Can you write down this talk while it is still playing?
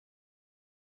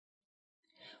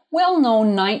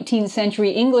Well-known 19th century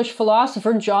English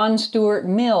philosopher John Stuart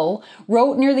Mill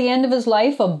wrote near the end of his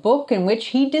life a book in which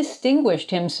he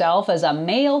distinguished himself as a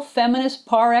male feminist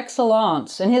par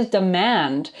excellence in his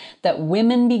demand that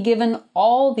women be given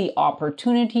all the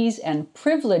opportunities and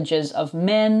privileges of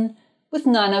men with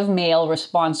none of male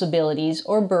responsibilities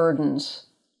or burdens.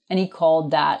 And he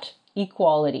called that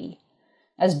equality.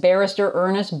 As barrister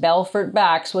Ernest Belfort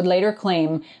Bax would later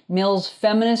claim, Mill's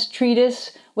feminist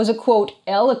treatise was a, quote,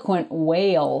 eloquent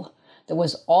wail that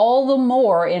was all the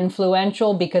more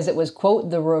influential because it was, quote,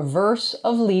 the reverse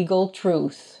of legal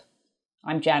truth.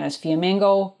 I'm Janice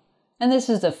Fiamingo, and this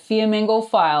is the Fiamingo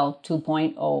File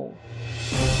 2.0.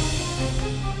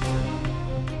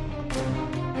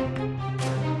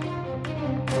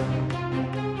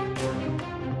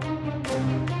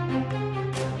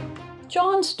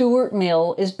 John Stuart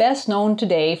Mill is best known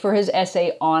today for his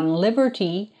essay on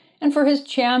liberty and for his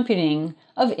championing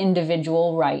of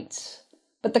individual rights.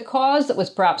 But the cause that was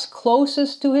perhaps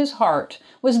closest to his heart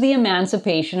was the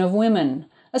emancipation of women,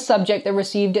 a subject that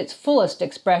received its fullest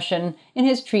expression in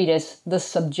his treatise, The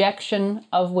Subjection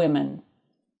of Women.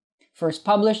 First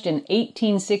published in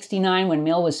 1869 when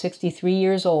Mill was 63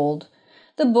 years old,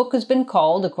 the book has been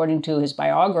called, according to his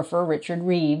biographer Richard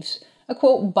Reeves, a,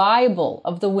 quote, Bible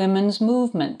of the women's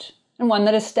movement, and one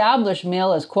that established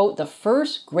Mill as, quote, the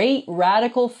first great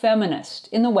radical feminist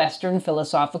in the Western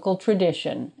philosophical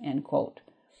tradition, end quote.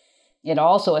 It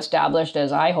also established,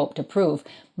 as I hope to prove,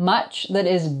 much that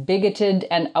is bigoted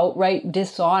and outright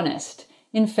dishonest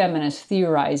in feminist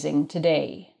theorizing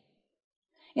today.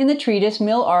 In the treatise,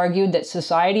 Mill argued that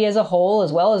society as a whole,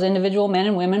 as well as individual men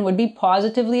and women, would be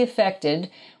positively affected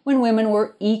when women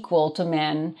were equal to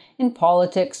men in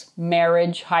politics,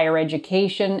 marriage, higher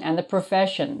education, and the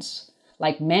professions.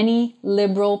 Like many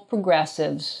liberal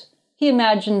progressives, he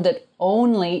imagined that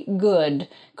only good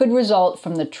could result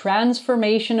from the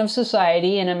transformation of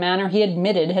society in a manner he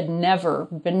admitted had never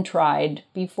been tried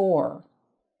before.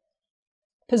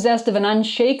 Possessed of an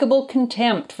unshakable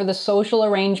contempt for the social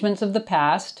arrangements of the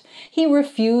past, he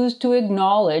refused to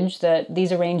acknowledge that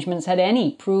these arrangements had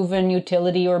any proven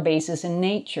utility or basis in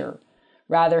nature.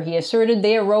 Rather, he asserted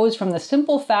they arose from the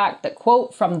simple fact that,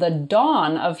 quote, from the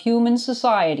dawn of human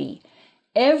society,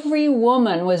 every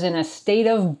woman was in a state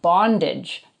of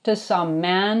bondage to some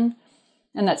man,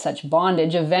 and that such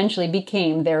bondage eventually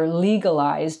became their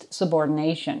legalized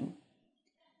subordination.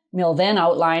 Mill then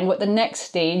outlined what the next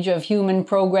stage of human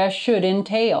progress should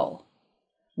entail.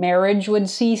 Marriage would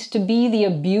cease to be the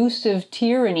abusive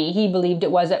tyranny he believed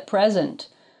it was at present,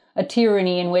 a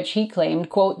tyranny in which he claimed,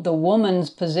 quote, the woman's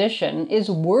position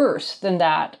is worse than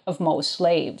that of most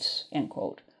slaves, end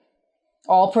quote.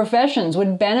 All professions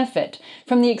would benefit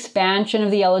from the expansion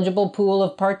of the eligible pool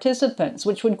of participants,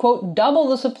 which would, quote, double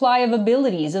the supply of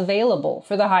abilities available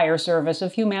for the higher service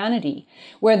of humanity.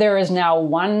 Where there is now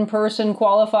one person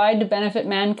qualified to benefit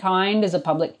mankind as a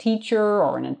public teacher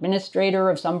or an administrator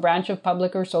of some branch of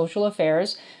public or social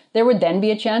affairs, there would then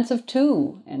be a chance of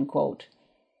two, end quote.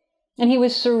 And he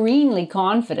was serenely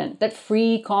confident that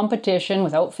free competition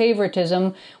without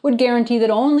favoritism would guarantee that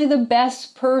only the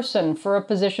best person for a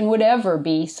position would ever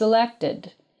be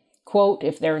selected. Quote,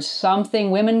 if there's something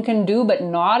women can do but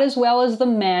not as well as the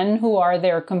men who are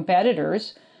their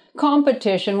competitors,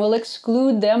 competition will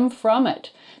exclude them from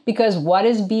it, because what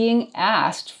is being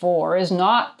asked for is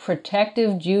not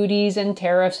protective duties and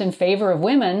tariffs in favor of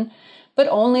women, but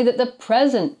only that the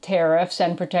present tariffs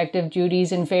and protective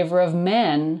duties in favor of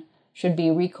men should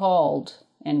be recalled,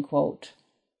 end quote.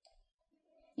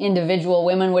 Individual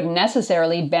women would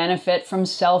necessarily benefit from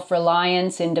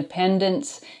self-reliance,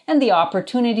 independence, and the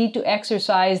opportunity to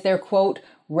exercise their, quote,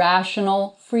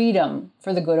 rational freedom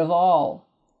for the good of all.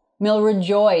 Mill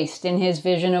rejoiced in his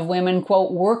vision of women,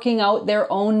 quote, working out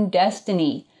their own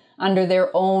destiny under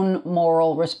their own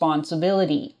moral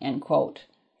responsibility, end quote.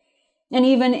 And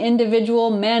even individual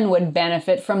men would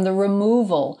benefit from the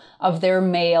removal of their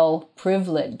male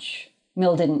privilege.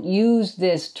 Mill didn't use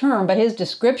this term, but his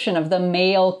description of the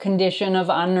male condition of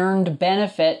unearned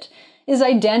benefit is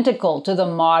identical to the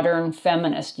modern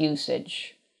feminist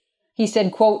usage. He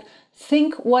said, quote,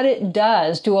 think what it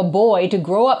does to a boy to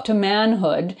grow up to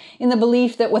manhood in the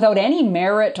belief that without any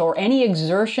merit or any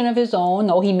exertion of his own,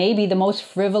 though he may be the most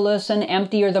frivolous and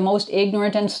empty or the most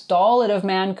ignorant and stolid of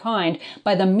mankind,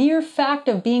 by the mere fact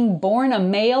of being born a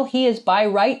male, he is by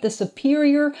right the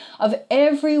superior of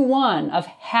every one of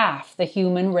half the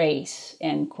human race,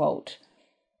 end quote.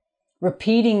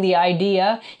 Repeating the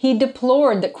idea, he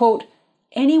deplored that, quote,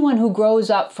 anyone who grows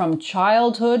up from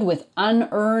childhood with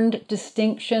unearned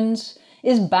distinctions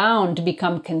is bound to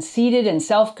become conceited and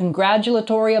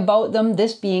self-congratulatory about them,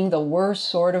 this being the worst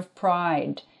sort of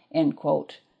pride." End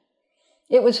quote.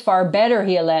 It was far better,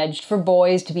 he alleged, for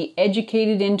boys to be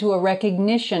educated into a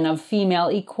recognition of female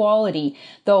equality,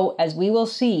 though, as we will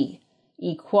see,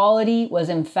 equality was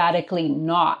emphatically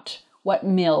not what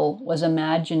Mill was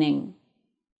imagining.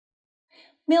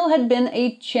 Mill had been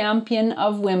a champion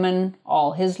of women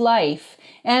all his life,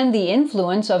 and the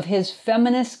influence of his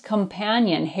feminist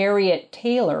companion, Harriet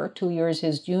Taylor, 2 years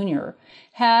his junior,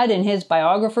 had, in his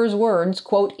biographer's words,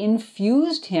 quote,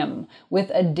 "infused him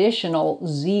with additional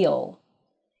zeal."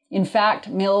 In fact,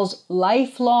 Mill's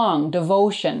lifelong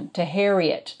devotion to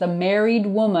Harriet, the married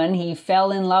woman he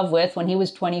fell in love with when he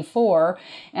was 24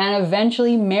 and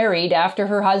eventually married after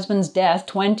her husband's death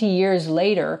 20 years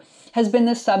later, has been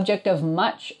the subject of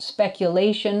much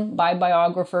speculation by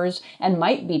biographers and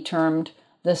might be termed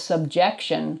the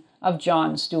subjection of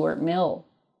John Stuart Mill.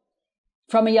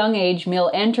 From a young age, Mill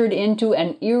entered into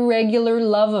an irregular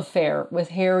love affair with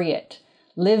Harriet,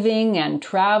 living and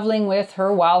traveling with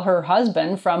her while her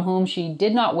husband, from whom she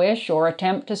did not wish or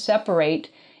attempt to separate,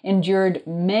 endured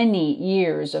many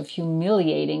years of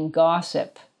humiliating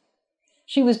gossip.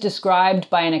 She was described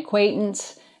by an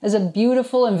acquaintance as a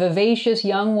beautiful and vivacious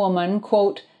young woman,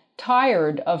 quote,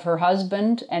 "tired of her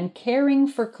husband and caring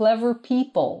for clever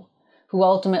people," who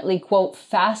ultimately, quote,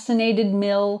 "fascinated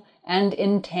Mill and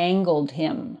entangled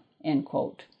him," end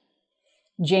quote.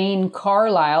 Jane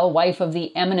Carlyle, wife of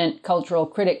the eminent cultural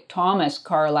critic Thomas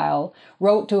Carlyle,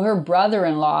 wrote to her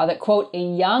brother-in-law that, quote, "a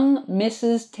young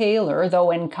Mrs. Taylor,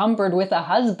 though encumbered with a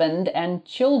husband and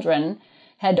children,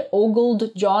 had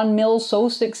ogled John Mill so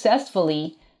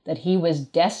successfully that he was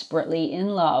desperately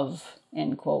in love,"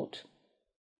 end quote.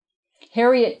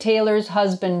 Harriet Taylor's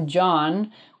husband,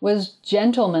 John, was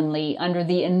gentlemanly under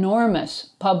the enormous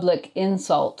public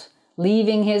insult,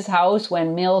 leaving his house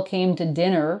when Mill came to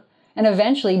dinner, and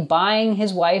eventually buying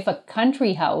his wife a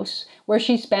country house where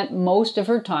she spent most of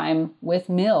her time with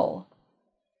Mill.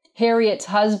 Harriet's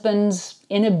husband's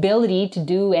inability to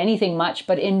do anything much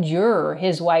but endure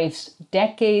his wife's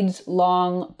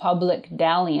decades-long public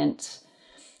dalliance,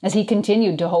 as he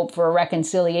continued to hope for a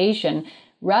reconciliation,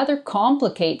 rather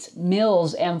complicates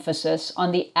Mill's emphasis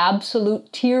on the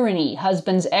absolute tyranny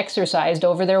husbands exercised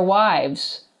over their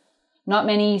wives. Not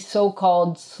many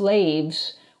so-called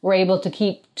slaves were able to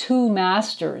keep two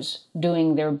masters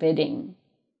doing their bidding.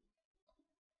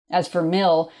 As for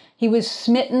Mill, he was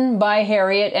smitten by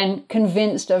Harriet and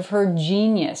convinced of her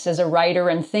genius as a writer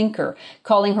and thinker,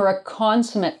 calling her a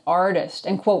consummate artist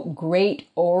and, quote, "great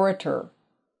orator."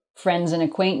 Friends and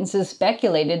acquaintances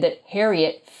speculated that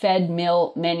Harriet fed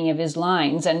Mill many of his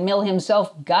lines, and Mill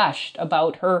himself gushed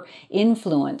about her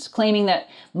influence, claiming that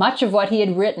much of what he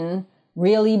had written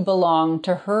really belonged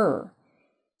to her.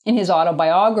 In his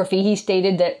autobiography, he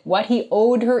stated that what he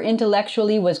owed her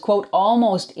intellectually was, quote,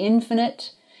 "almost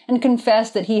infinite," and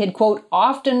confessed that he had, quote,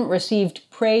 "often received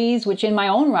praise which in my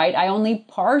own right I only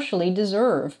partially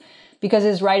deserve, because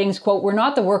his writings, quote, "were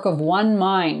not the work of one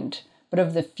mind, but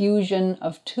of the fusion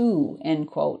of two," end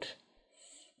quote.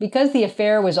 Because the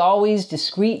affair was always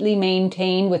discreetly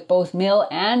maintained with both Mill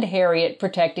and Harriet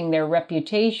protecting their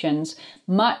reputations,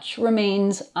 much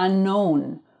remains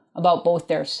unknown about both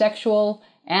their sexual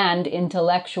and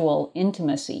intellectual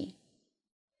intimacy.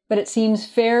 But it seems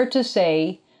fair to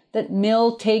say that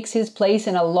Mill takes his place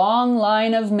in a long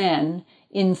line of men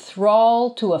in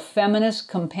thrall to a feminist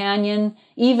companion,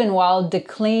 even while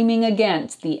declaiming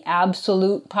against the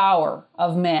absolute power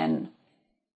of men.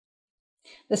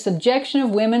 The Subjection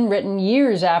of Women, written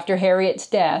years after Harriet's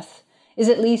death, is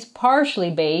at least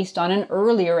partially based on an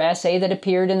earlier essay that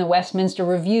appeared in the Westminster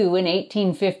Review in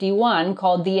 1851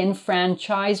 called The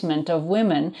Enfranchisement of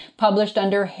Women, published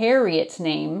under Harriet's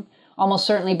name, almost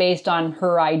certainly based on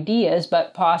her ideas,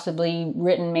 but possibly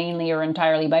written mainly or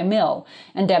entirely by Mill,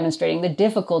 and demonstrating the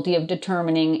difficulty of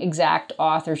determining exact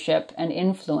authorship and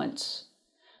influence.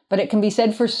 But it can be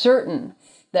said for certain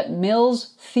that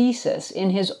Mill's thesis in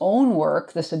his own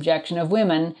work, The Subjection of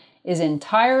Women, is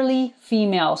entirely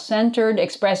female-centered,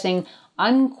 expressing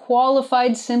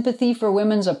unqualified sympathy for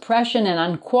women's oppression and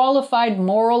unqualified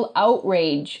moral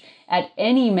outrage at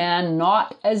any man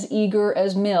not as eager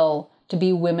as Mill to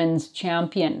be women's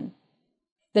champion.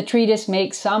 The treatise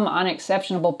makes some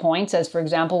unexceptionable points, as for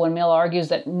example when Mill argues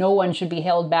that no one should be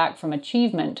held back from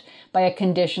achievement by a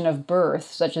condition of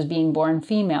birth, such as being born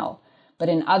female. But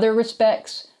in other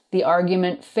respects, the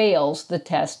argument fails the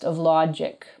test of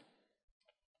logic.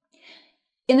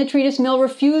 In the treatise, Mill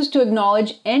refused to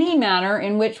acknowledge any manner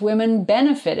in which women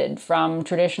benefited from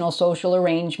traditional social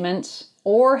arrangements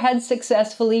or had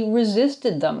successfully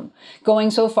resisted them,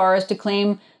 going so far as to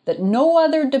claim that no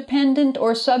other dependent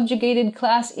or subjugated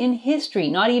class in history,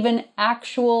 not even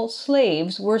actual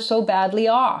slaves, were so badly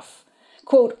off.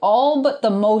 Quote, all but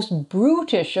the most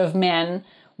brutish of men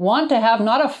want to have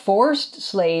not a forced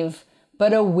slave,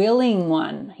 but a willing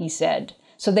one, he said.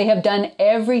 So they have done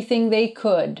everything they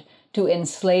could to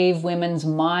enslave women's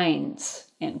minds,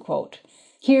 end quote.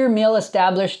 Here, Mill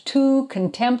established two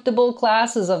contemptible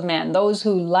classes of men, those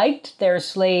who liked their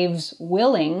slaves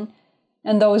willing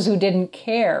and those who didn't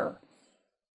care.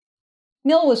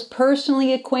 Mill was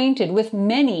personally acquainted with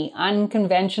many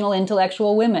unconventional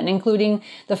intellectual women, including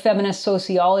the feminist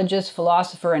sociologist,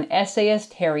 philosopher, and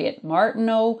essayist Harriet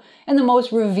Martineau, and the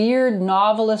most revered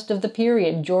novelist of the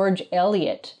period, George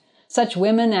Eliot. Such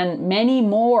women and many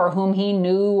more whom he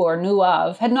knew or knew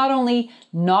of had not only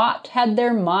not had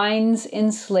their minds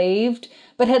enslaved,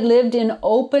 but had lived in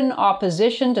open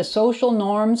opposition to social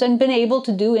norms and been able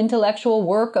to do intellectual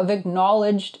work of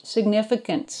acknowledged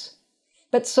significance.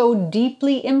 But so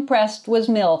deeply impressed was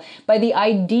Mill by the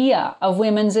idea of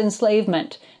women's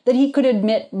enslavement that he could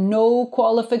admit no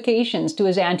qualifications to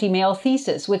his anti-male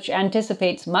thesis, which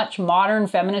anticipates much modern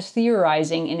feminist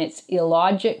theorizing in its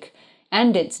illogic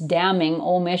and its damning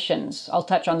omissions. I'll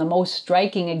touch on the most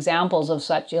striking examples of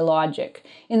such illogic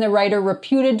in the writer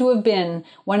reputed to have been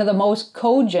one of the most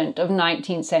cogent of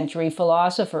 19th century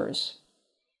philosophers.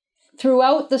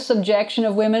 Throughout the subjection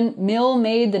of women, Mill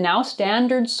made the now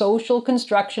standard social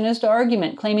constructionist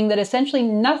argument, claiming that essentially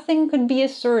nothing could be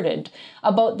asserted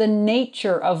about the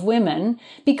nature of women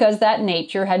because that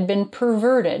nature had been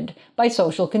perverted by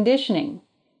social conditioning.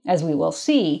 As we will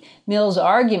see, Mill's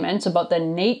arguments about the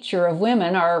nature of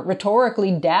women are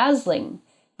rhetorically dazzling,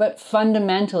 but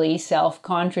fundamentally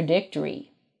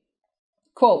self-contradictory.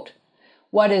 Quote,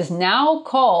 what is now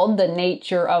called the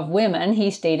nature of women, he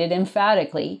stated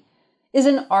emphatically, is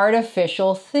an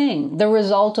artificial thing, the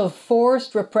result of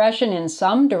forced repression in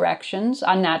some directions,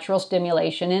 unnatural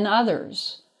stimulation in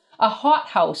others. A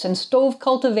hothouse and stove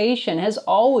cultivation has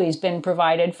always been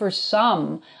provided for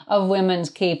some of women's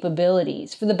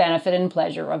capabilities, for the benefit and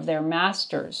pleasure of their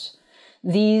masters.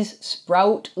 These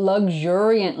sprout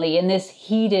luxuriantly in this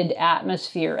heated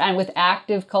atmosphere and with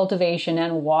active cultivation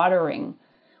and watering,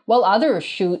 while other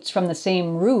shoots from the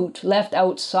same root, left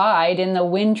outside in the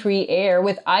wintry air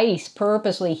with ice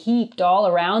purposely heaped all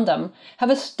around them, have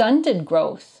a stunted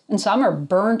growth, and some are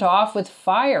burnt off with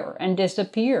fire and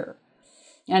disappear.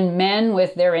 And men,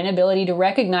 with their inability to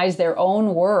recognize their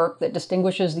own work that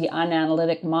distinguishes the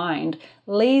unanalytic mind,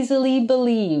 lazily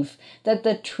believe that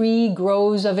the tree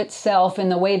grows of itself in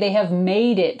the way they have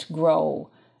made it grow,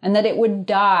 and that it would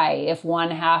die if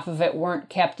one half of it weren't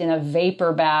kept in a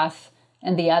vapor bath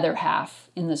and the other half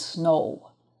in the snow,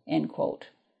 end quote.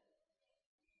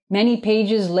 Many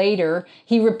pages later,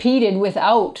 he repeated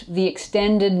without the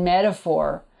extended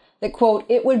metaphor that, quote,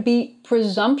 it would be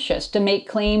presumptuous to make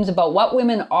claims about what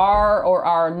women are or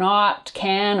are not,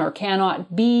 can or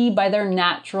cannot be by their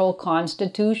natural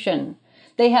constitution.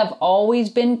 They have always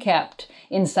been kept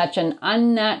in such an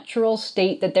unnatural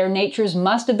state that their natures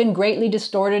must have been greatly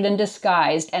distorted and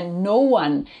disguised, and no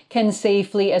one can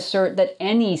safely assert that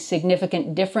any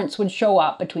significant difference would show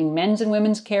up between men's and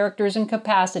women's characters and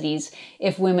capacities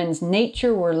if women's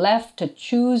nature were left to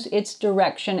choose its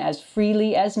direction as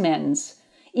freely as men's.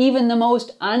 Even the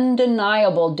most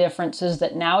undeniable differences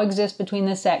that now exist between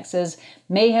the sexes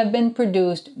may have been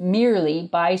produced merely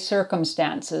by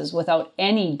circumstances without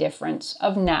any difference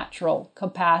of natural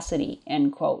capacity,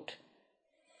 end quote.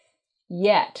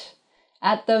 Yet,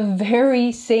 at the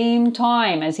very same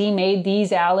time as he made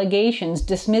these allegations,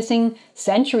 dismissing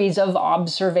centuries of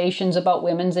observations about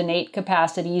women's innate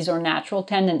capacities or natural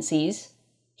tendencies,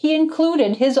 he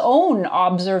included his own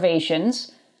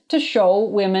observations to show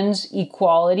women's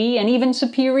equality and even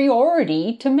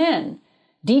superiority to men,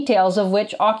 details of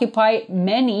which occupy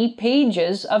many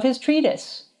pages of his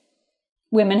treatise.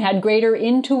 Women had greater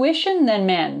intuition than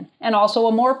men, and also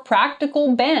a more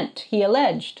practical bent, he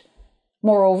alleged.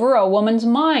 Moreover, a woman's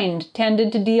mind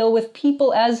tended to deal with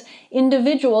people as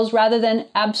individuals rather than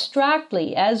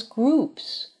abstractly as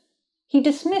groups. He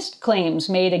dismissed claims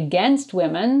made against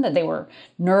women that they were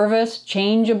nervous,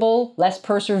 changeable, less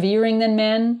persevering than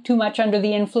men, too much under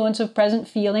the influence of present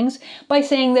feelings, by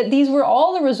saying that these were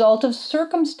all the result of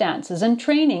circumstances and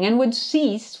training and would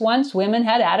cease once women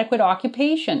had adequate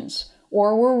occupations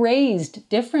or were raised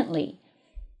differently.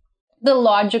 The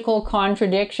logical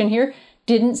contradiction here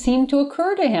didn't seem to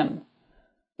occur to him.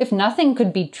 If nothing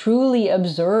could be truly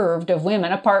observed of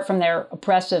women apart from their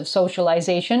oppressive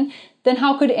socialization, then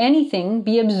how could anything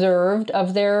be observed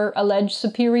of their alleged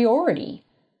superiority?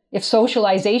 If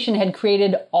socialization had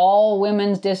created all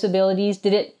women's disabilities,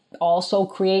 did it also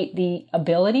create the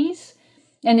abilities?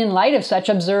 And in light of such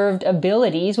observed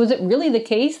abilities, was it really the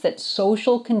case that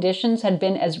social conditions had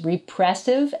been as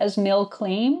repressive as Mill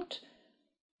claimed?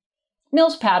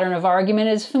 Mill's pattern of argument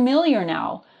is familiar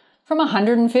now, from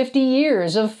 150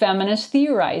 years of feminist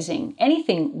theorizing.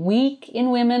 Anything weak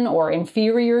in women or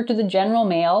inferior to the general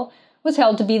male was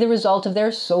held to be the result of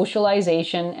their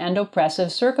socialization and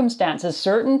oppressive circumstances,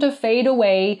 certain to fade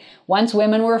away once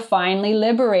women were finally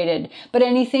liberated. But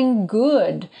anything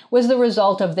good was the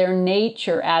result of their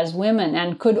nature as women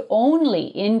and could only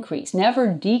increase, never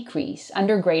decrease,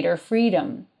 under greater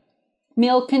freedom.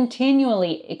 Mill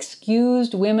continually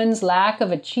excused women's lack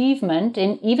of achievement,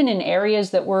 even in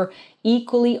areas that were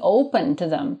equally open to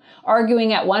them,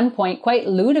 arguing at one point quite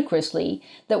ludicrously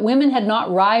that women had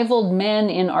not rivaled men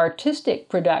in artistic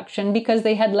production because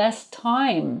they had less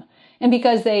time, and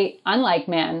because they, unlike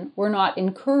men, were not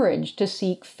encouraged to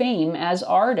seek fame as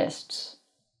artists.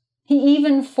 He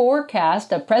even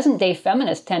forecast a present-day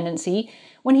feminist tendency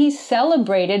when he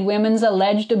celebrated women's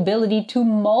alleged ability to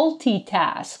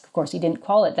multitask. Of course, he didn't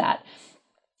call it that.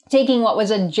 Taking what was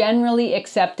a generally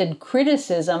accepted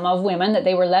criticism of women, that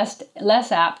they were less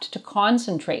apt to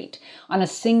concentrate on a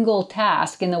single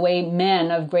task in the way men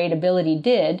of great ability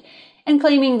did, and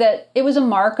claiming that it was a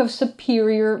mark of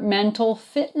superior mental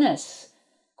fitness.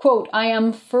 Quote, "I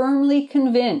am firmly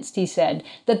convinced," he said,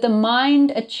 "that the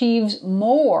mind achieves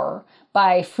more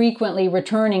by frequently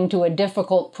returning to a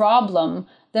difficult problem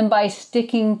than by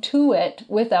sticking to it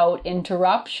without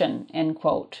interruption," end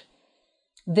quote.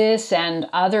 This and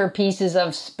other pieces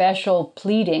of special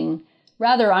pleading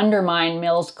rather undermine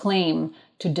Mill's claim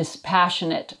to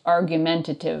dispassionate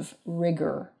argumentative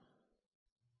rigor.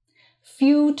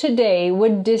 Few today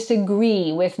would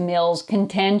disagree with Mill's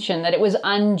contention that it was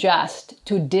unjust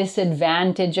to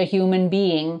disadvantage a human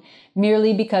being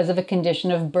merely because of a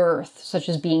condition of birth, such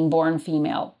as being born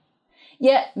female.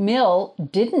 Yet Mill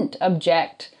didn't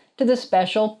object to the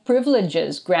special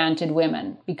privileges granted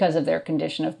women because of their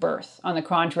condition of birth. On the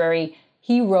contrary,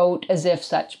 he wrote as if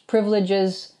such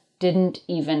privileges didn't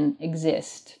even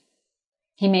exist.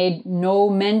 He made no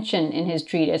mention in his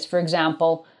treatise, for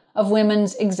example, of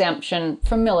women's exemption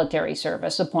from military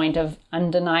service, a point of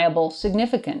undeniable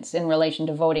significance in relation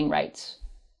to voting rights.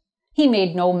 He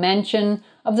made no mention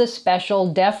of the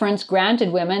special deference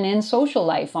granted women in social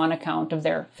life on account of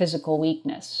their physical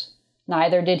weakness.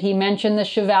 Neither did he mention the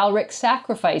chivalric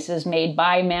sacrifices made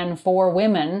by men for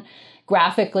women,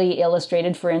 graphically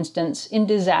illustrated, for instance, in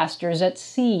disasters at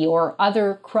sea or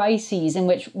other crises in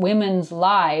which women's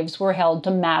lives were held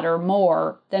to matter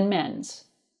more than men's.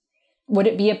 Would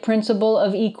it be a principle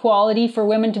of equality for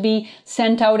women to be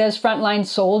sent out as frontline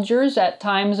soldiers at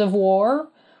times of war,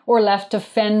 or left to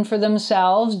fend for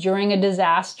themselves during a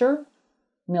disaster?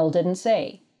 Mill didn't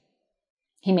say.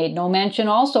 He made no mention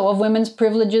also of women's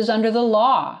privileges under the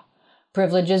law,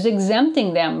 privileges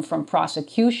exempting them from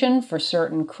prosecution for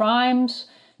certain crimes,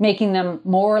 making them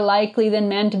more likely than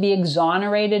men to be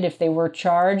exonerated if they were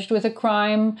charged with a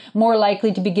crime, more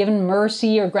likely to be given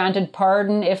mercy or granted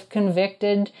pardon if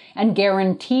convicted, and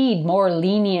guaranteed more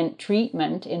lenient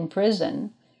treatment in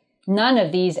prison. None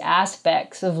of these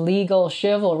aspects of legal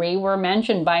chivalry were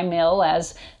mentioned by Mill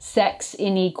as sex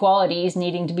inequalities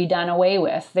needing to be done away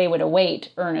with. They would await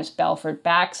Ernest Belford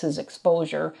Bax's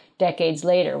exposure decades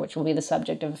later, which will be the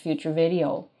subject of a future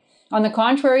video. On the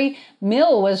contrary,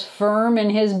 Mill was firm in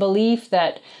his belief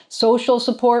that social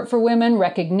support for women,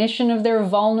 recognition of their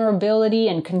vulnerability,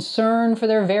 and concern for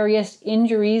their various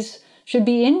injuries should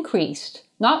be increased,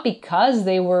 not because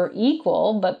they were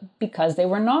equal, but because they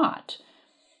were not.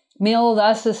 Mill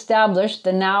thus established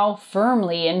the now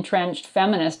firmly entrenched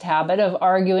feminist habit of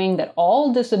arguing that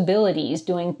all disabilities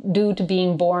due to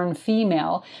being born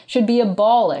female should be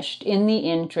abolished in the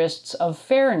interests of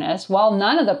fairness, while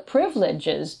none of the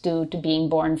privileges due to being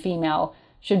born female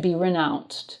should be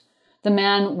renounced. The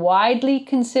man widely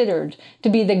considered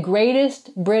to be the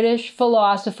greatest British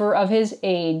philosopher of his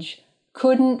age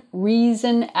couldn't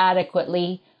reason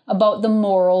adequately about the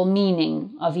moral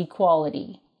meaning of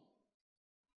equality.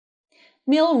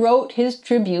 Mill wrote his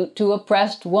tribute to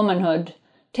oppressed womanhood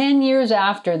 10 years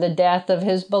after the death of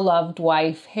his beloved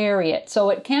wife, Harriet,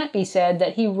 so it can't be said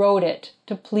that he wrote it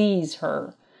to please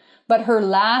her. But her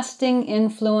lasting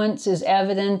influence is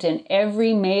evident in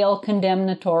every male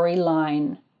condemnatory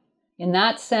line. In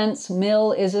that sense,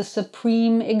 Mill is a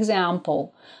supreme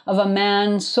example of a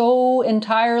man so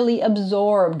entirely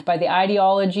absorbed by the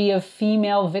ideology of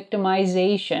female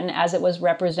victimization as it was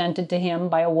represented to him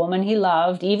by a woman he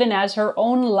loved, even as her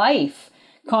own life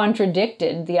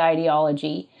contradicted the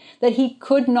ideology, that he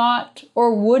could not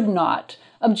or would not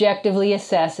objectively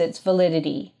assess its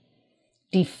validity.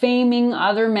 Defaming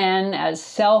other men as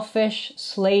selfish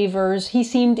slavers, he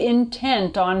seemed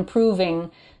intent on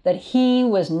proving that he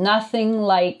was nothing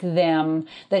like them,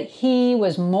 that he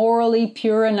was morally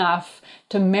pure enough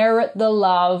to merit the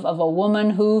love of a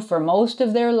woman who, for most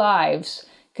of their lives,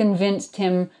 convinced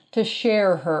him to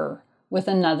share her with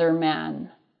another man.